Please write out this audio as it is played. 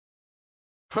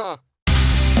Huh.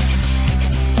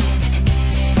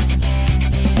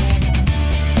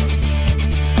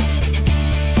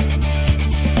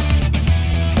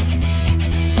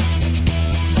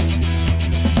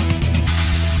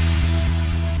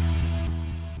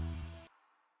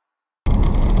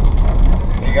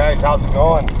 Hey guys, how's it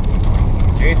going?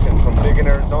 Jason from Biggin,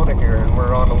 Arizona here, and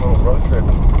we're on a little road trip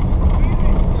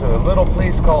to a little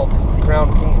place called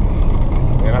Crown King.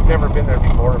 And I've never been there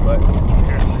before, but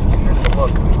here's a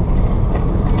look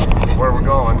where we're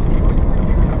going.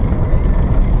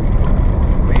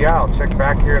 But yeah, I'll check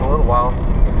back here in a little while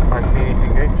if I see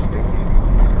anything interesting.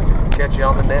 Catch you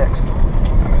on the next.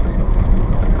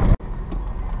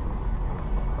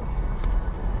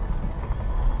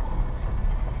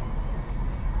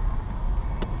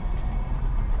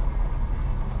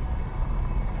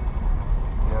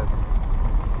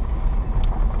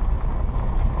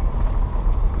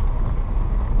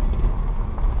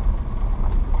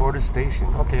 Station.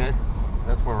 Okay,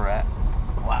 that's where we're at.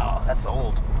 Wow, that's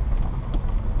old.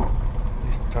 At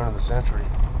least turn of the century.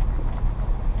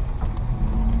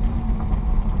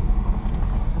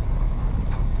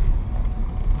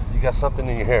 You got something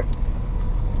in your hair.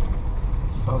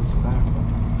 It's probably styrofoam.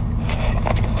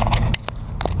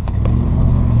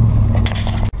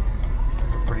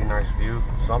 That's a pretty nice view.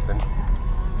 Something.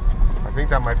 I think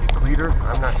that might be Cleator.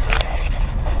 I'm not sure.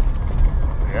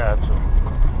 But yeah, it's a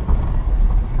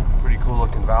cool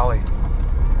looking valley.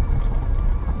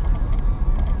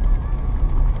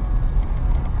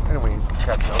 Anyways,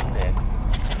 catch you on next.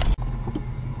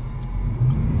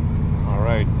 All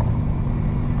right.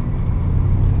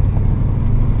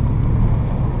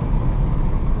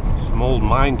 Some old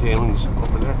mine tailings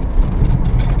over there.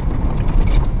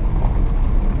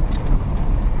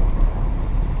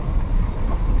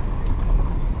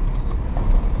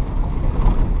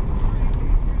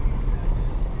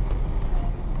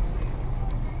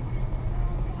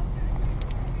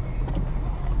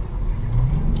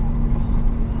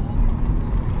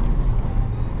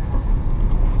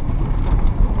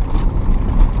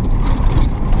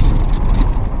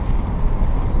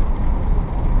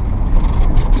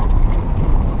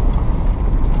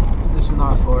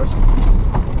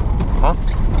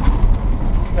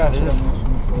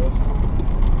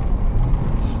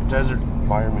 Desert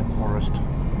environment forest.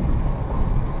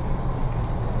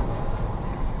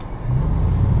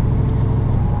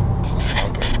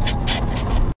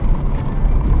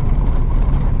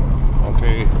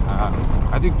 Okay,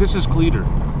 I think this is Cleator.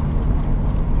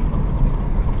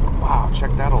 Wow,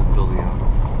 check that old building out.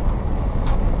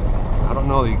 I don't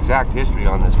know the exact history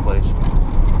on this place.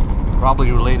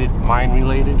 Probably related, mine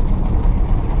related.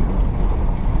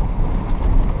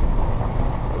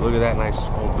 Look at that nice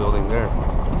old building there.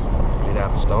 Made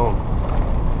out of stone.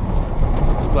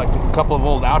 Looks like a couple of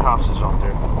old outhouses out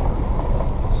there.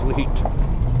 Sweet.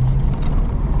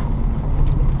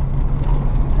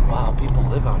 Wow, people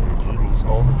live out here, dude. These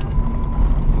old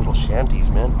little shanties,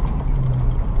 man.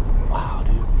 Wow,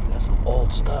 dude. That's some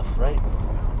old stuff, right?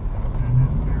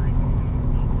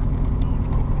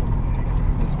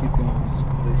 Let's keep going.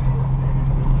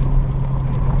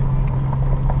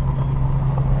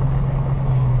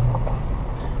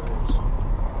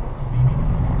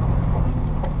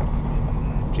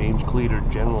 James Cleator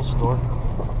General Store.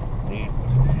 Neat.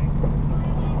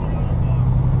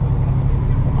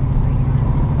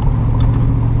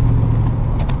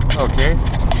 Okay.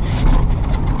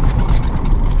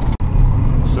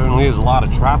 Certainly is a lot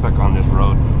of traffic on this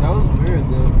road. That was weird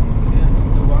though. Yeah,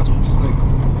 the boss was just like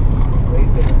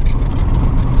laid there.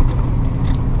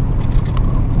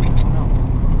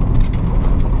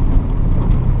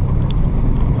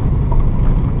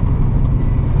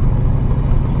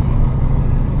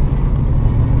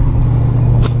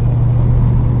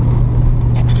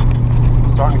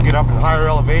 Get up in higher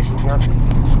elevation here.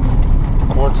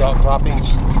 Quartz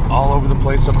outcroppings all over the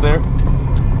place up there.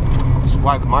 That's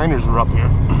why the miners are up here.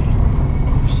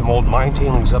 There's some old mine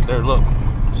tailings up there. Look,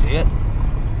 see it?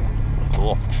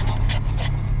 Cool.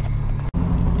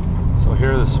 So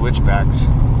here are the switchbacks.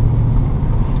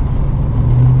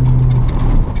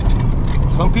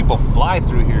 Some people fly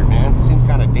through here, man. It seems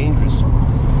kind of dangerous.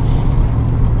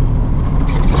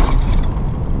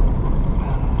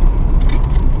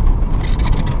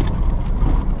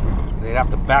 They'd have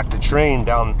to back the train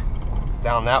down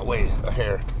that way a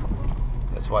hair.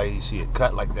 That's why you see it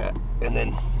cut like that, and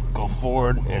then go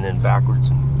forward and then backwards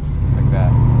and like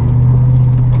that.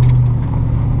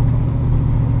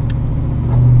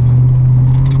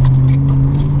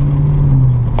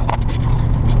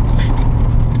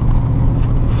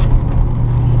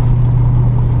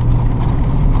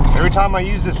 Every time I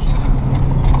use this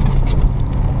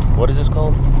What is this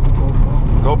called?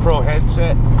 GoPro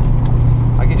headset.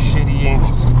 I get shitty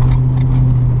angles.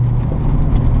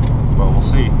 But we'll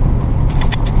see.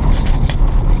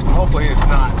 Hopefully it's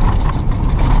not.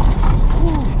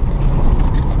 Woo.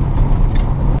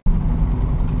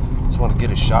 Just want to get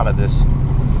a shot of this.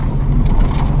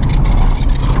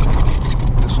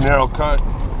 This narrow cut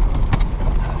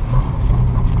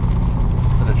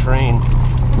for the train.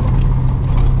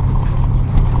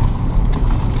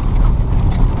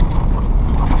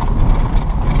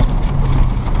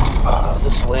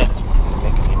 This lid is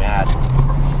making me mad.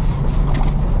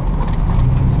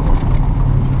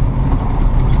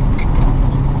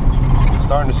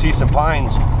 Starting to see some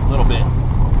pines a little bit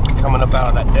coming up out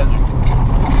of that desert.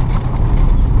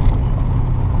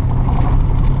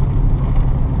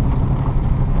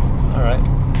 All right.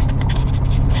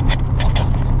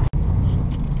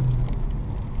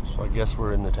 So I guess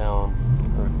we're in the town,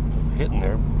 or hitting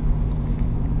there.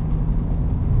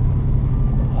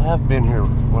 I have been here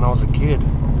when I was a kid,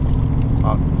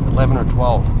 about 11 or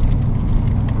 12.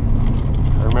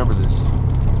 I remember this.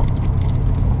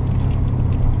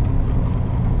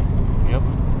 Yep.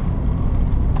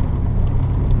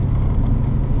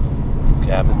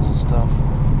 Cabins and stuff.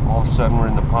 All of a sudden we're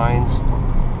in the pines.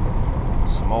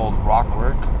 Some old rock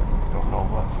work. Don't know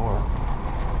what for.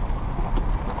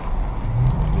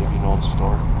 Maybe an old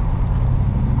store.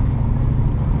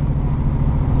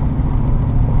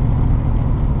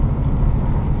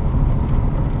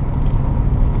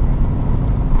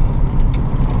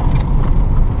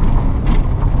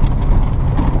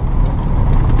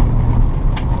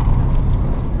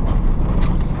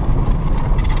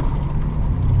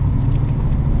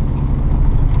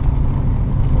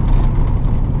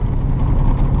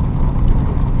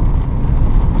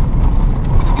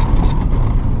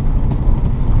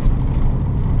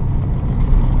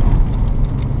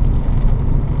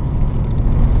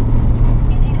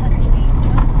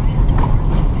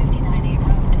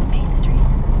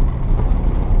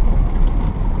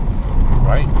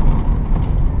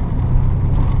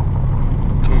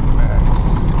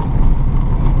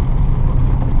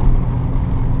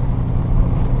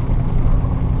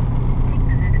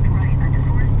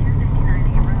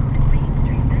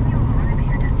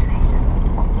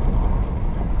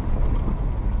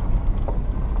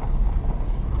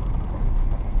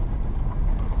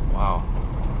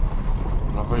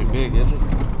 Big, is it?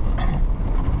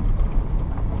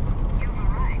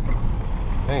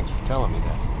 Thanks for telling me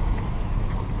that.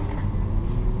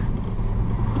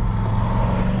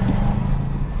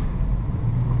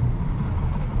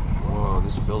 Whoa,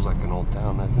 this feels like an old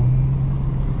town, doesn't it?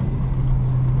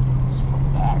 It's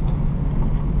packed.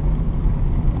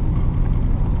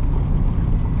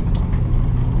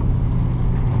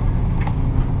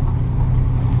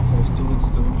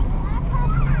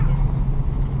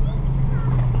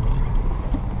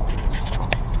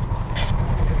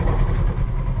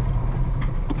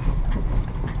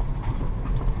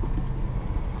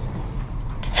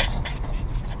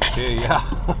 Okay, yeah.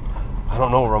 I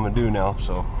don't know what I'm gonna do now,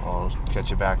 so I'll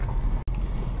catch you back.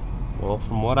 Well,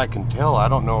 from what I can tell, I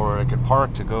don't know where I could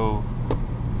park to go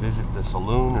visit the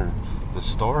saloon or the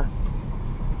store.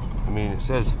 I mean, it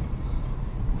says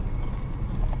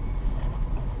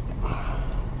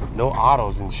no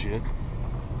autos and shit,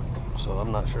 so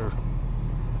I'm not sure.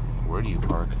 Where do you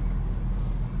park?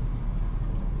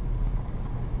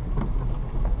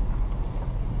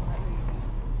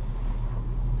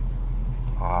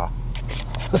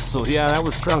 So yeah, that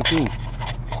was Crown King.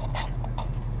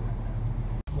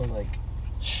 Well, like,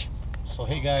 so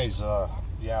hey guys,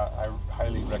 yeah, I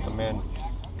highly recommend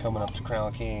coming up to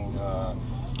Crown King.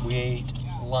 We ate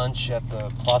lunch at the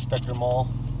Prospector Mall.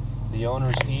 The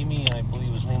owner's Amy, and I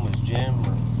believe his name was Jim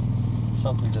or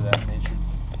something to that nature.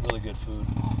 Really good food.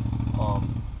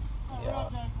 Yeah,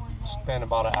 spent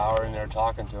about an hour in there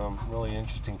talking to them. Really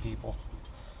interesting people.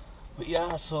 But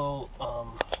yeah, so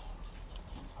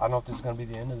I don't know if this is going to be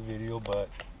the end of the video, but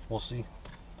we'll see.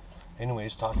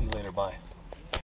 Anyways, talk to you later. Bye.